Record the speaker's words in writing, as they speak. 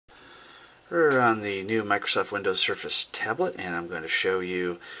We're on the new Microsoft Windows Surface tablet, and I'm going to show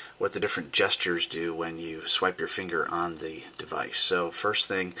you what the different gestures do when you swipe your finger on the device. So first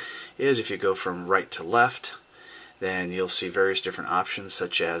thing is, if you go from right to left, then you'll see various different options,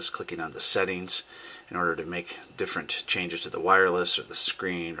 such as clicking on the settings in order to make different changes to the wireless or the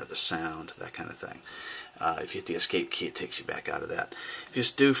screen or the sound, that kind of thing. If you hit the escape key, it takes you back out of that. If you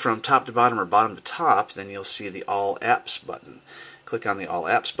just do from top to bottom or bottom to top, then you'll see the All Apps button. Click on the All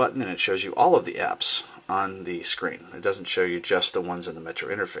Apps button and it shows you all of the apps on the screen. It doesn't show you just the ones in the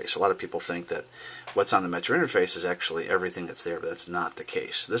Metro interface. A lot of people think that what's on the Metro interface is actually everything that's there, but that's not the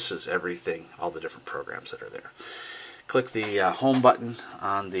case. This is everything, all the different programs that are there. Click the Home button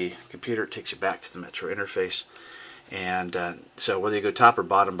on the computer. It takes you back to the Metro interface. And so whether you go top or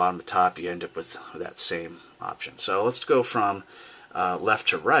bottom, bottom to top, you end up with that same option. So let's go from left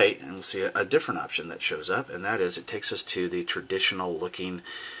to right, and we'll see a different option that shows up, and that is it takes us to the traditional looking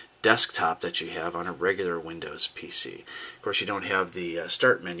desktop that you have on a regular Windows PC. Of course, you don't have the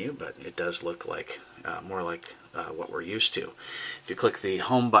start menu, but it does look like more like what we're used to. If you click the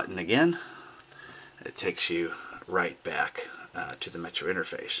Home button again, it takes you right back to the Metro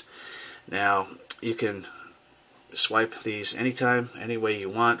interface. Now, you can swipe these anytime, any way you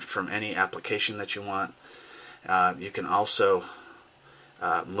want, from any application that you want. You can also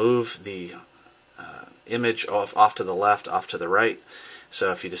move the image off to the left, off to the right.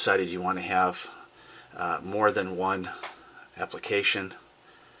 So if you decided you want to have more than one application,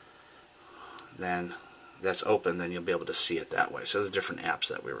 then that's open, then you'll be able to see it that way. So the different apps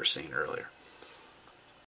that we were seeing earlier.